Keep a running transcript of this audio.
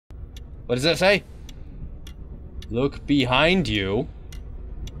What does that say? Look behind you.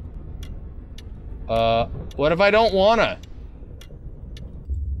 What if I don't wanna?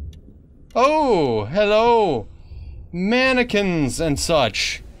 Oh, hello! Mannequins and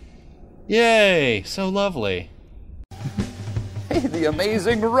such. Yay, so lovely. Hey, the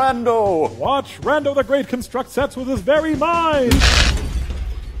amazing Rando! Watch Rando the Great construct sets with his very mind!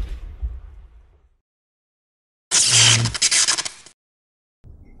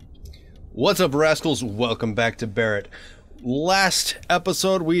 What's up, rascals? Welcome back to Beherit. Last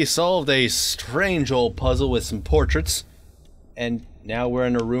episode, we solved a strange old puzzle with some portraits. And now we're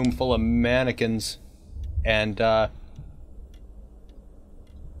in a room full of mannequins. And, I'm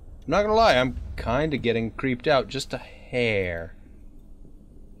not gonna lie, I'm kinda getting creeped out just a hair.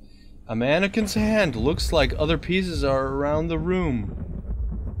 A mannequin's hand looks like other pieces are around the room.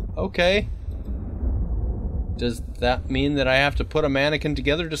 Okay. Does that mean that I have to put a mannequin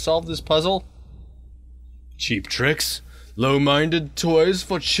together to solve this puzzle? Cheap tricks, low-minded toys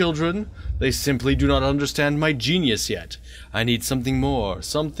for children. They simply do not understand my genius yet. I need something more,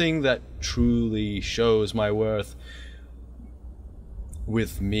 something that truly shows my worth.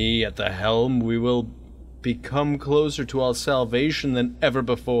 With me at the helm, we will become closer to our salvation than ever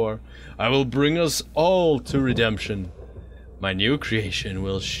before. I will bring us all to redemption. My new creation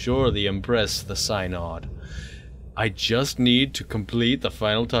will surely impress the synod. I just need to complete the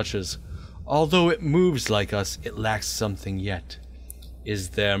final touches. Although it moves like us, it lacks something yet.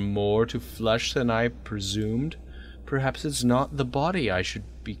 Is there more to flesh than I presumed? Perhaps it's not the body I should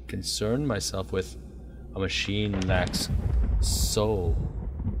be concerned myself with. A machine lacks soul.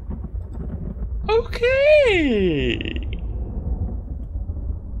 Okay!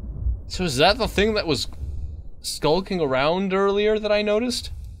 So is that the thing that was skulking around earlier that I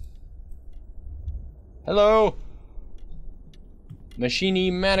noticed? Hello? Machine-y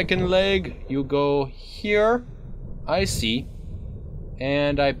mannequin leg, you go here. I see.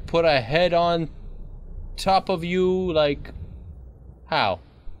 And I put a head on top of you, like... How?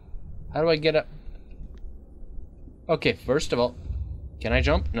 How do I get up? Okay, first of all, can I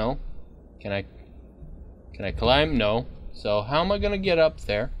jump? No. Can I climb? No. So how am I gonna get up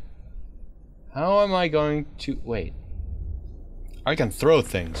there? How am I going to... Wait. I can throw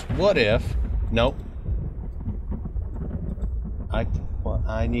things. What if... Nope.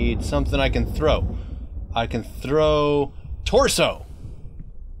 I need something I can throw. I can throw... Torso!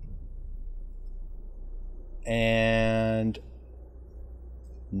 And...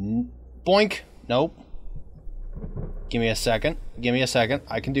 Boink! Nope. Give me a second. Give me a second.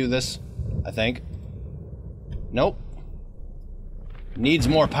 I can do this. I think. Nope. Needs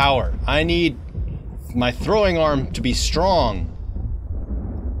more power. I need my throwing arm to be strong.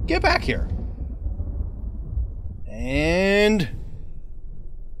 Get back here. And...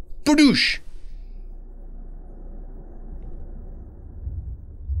 Badoosh!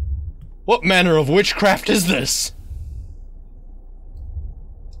 What manner of witchcraft is this?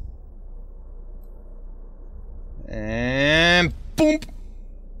 And... Boom!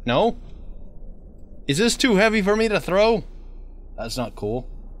 No? Is this too heavy for me to throw? That's not cool.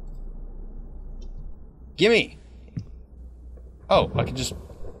 Gimme! Oh, I can just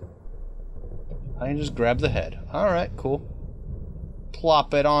grab the head. Alright, cool.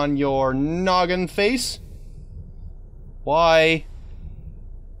 Plop it on your noggin face. Why?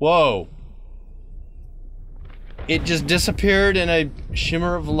 Whoa. It just disappeared in a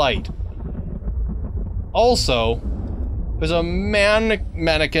shimmer of light. Also, there's a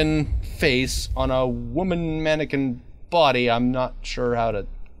mannequin face on a woman mannequin body. I'm not sure how to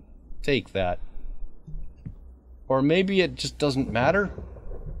take that. Or maybe it just doesn't matter?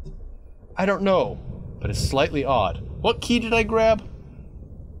 I don't know, but it's slightly odd. What key did I grab?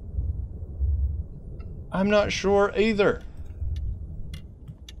 I'm not sure either.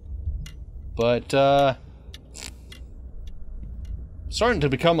 But, starting to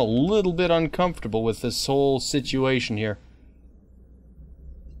become a little bit uncomfortable with this whole situation here.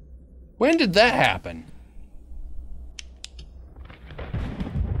 When did that happen?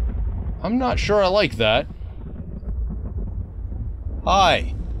 I'm not sure I like that.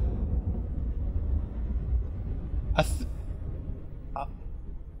 Hi.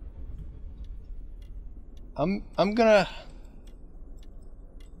 I'm gonna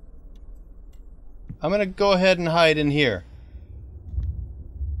go ahead and hide in here.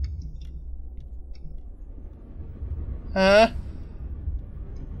 Huh?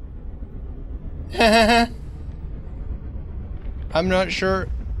 I'm not sure.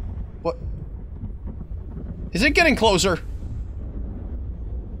 What? Is it getting closer?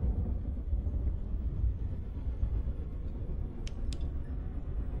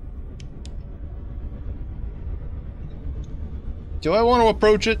 Do I want to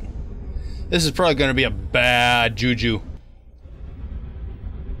approach it? This is probably going to be a bad juju.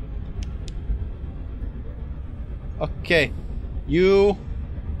 Okay. You...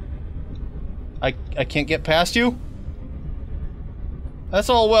 I can't get past you? That's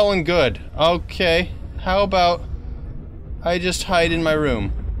all well and good. Okay. How about I just hide in my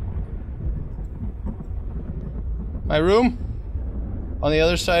room? My room? On the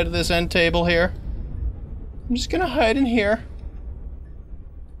other side of this end table here. I'm just gonna hide in here.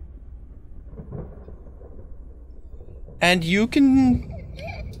 And you can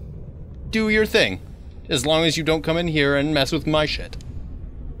do your thing. As long as you don't come in here and mess with my shit.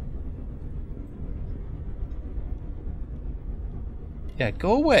 Yeah,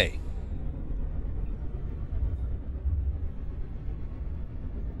 go away.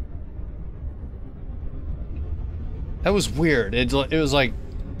 That was weird. It was like...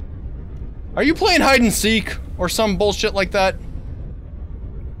 Are you playing hide and seek? Or some bullshit like that?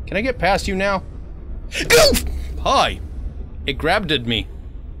 Can I get past you now? Goof! Hi! It grabbed at me.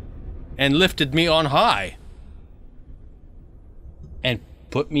 And lifted me on high. And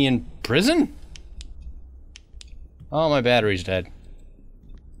put me in prison? Oh, my battery's dead.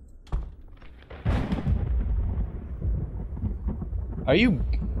 Are you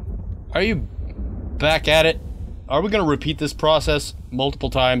back at it? Are we gonna repeat this process multiple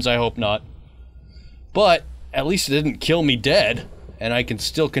times? I hope not. But at least it didn't kill me dead, and I can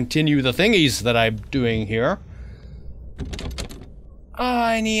still continue the thingies that I'm doing here.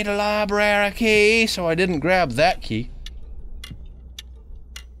 I need a library key, so I didn't grab that key.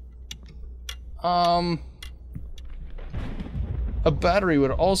 A battery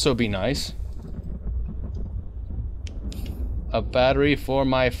would also be nice. A battery for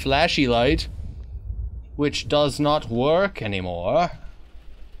my flashy light, which does not work anymore.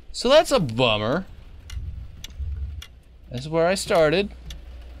 So that's a bummer. That's where I started.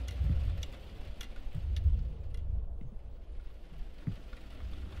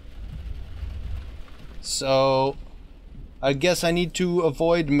 So I guess I need to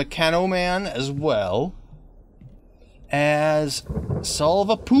avoid Mechano Man as well as solve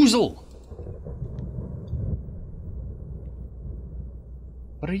a puzzle.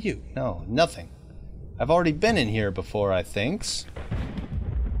 What are you? No, nothing. I've already been in here before, I think.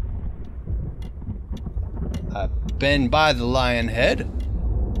 I've been by the lion head.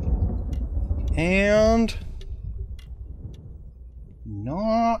 And...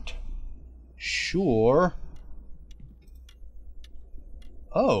 not sure.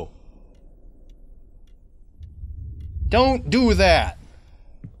 Oh. Don't do that!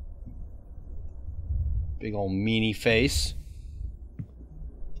 Big ol' meanie face.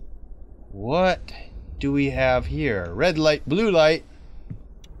 What do we have here? Red light, blue light.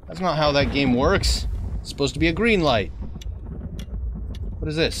 That's not how that game works. It's supposed to be a green light. What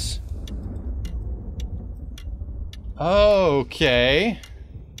is this? Okay.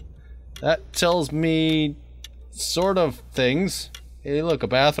 That tells me sort of things. Hey, look, a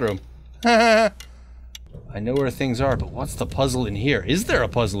bathroom. I know where things are, but what's the puzzle in here? Is there a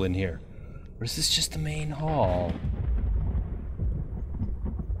puzzle in here? Or is this just the main hall?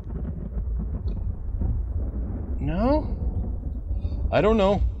 No? I don't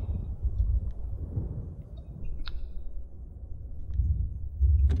know.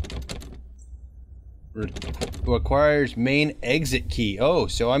 Requires main exit key. Oh,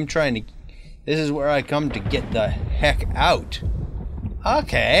 so I'm trying to... This is where I come to get the heck out.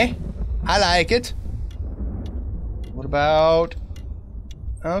 Okay. I like it. What about...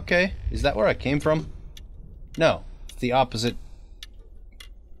 Okay. Is that where I came from? No. It's the opposite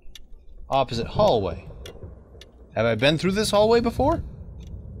hallway. Have I been through this hallway before?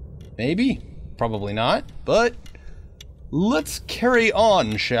 Maybe. Probably not. But let's carry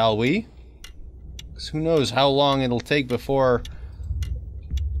on, shall we? 'Cause who knows how long it'll take before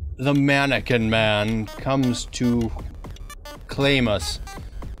the mannequin man comes to claim us.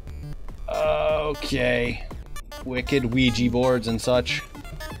 Okay. Wicked Ouija boards and such.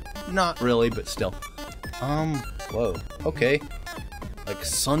 Not really, but still. Whoa. Okay. Like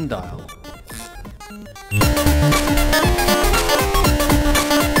sundial.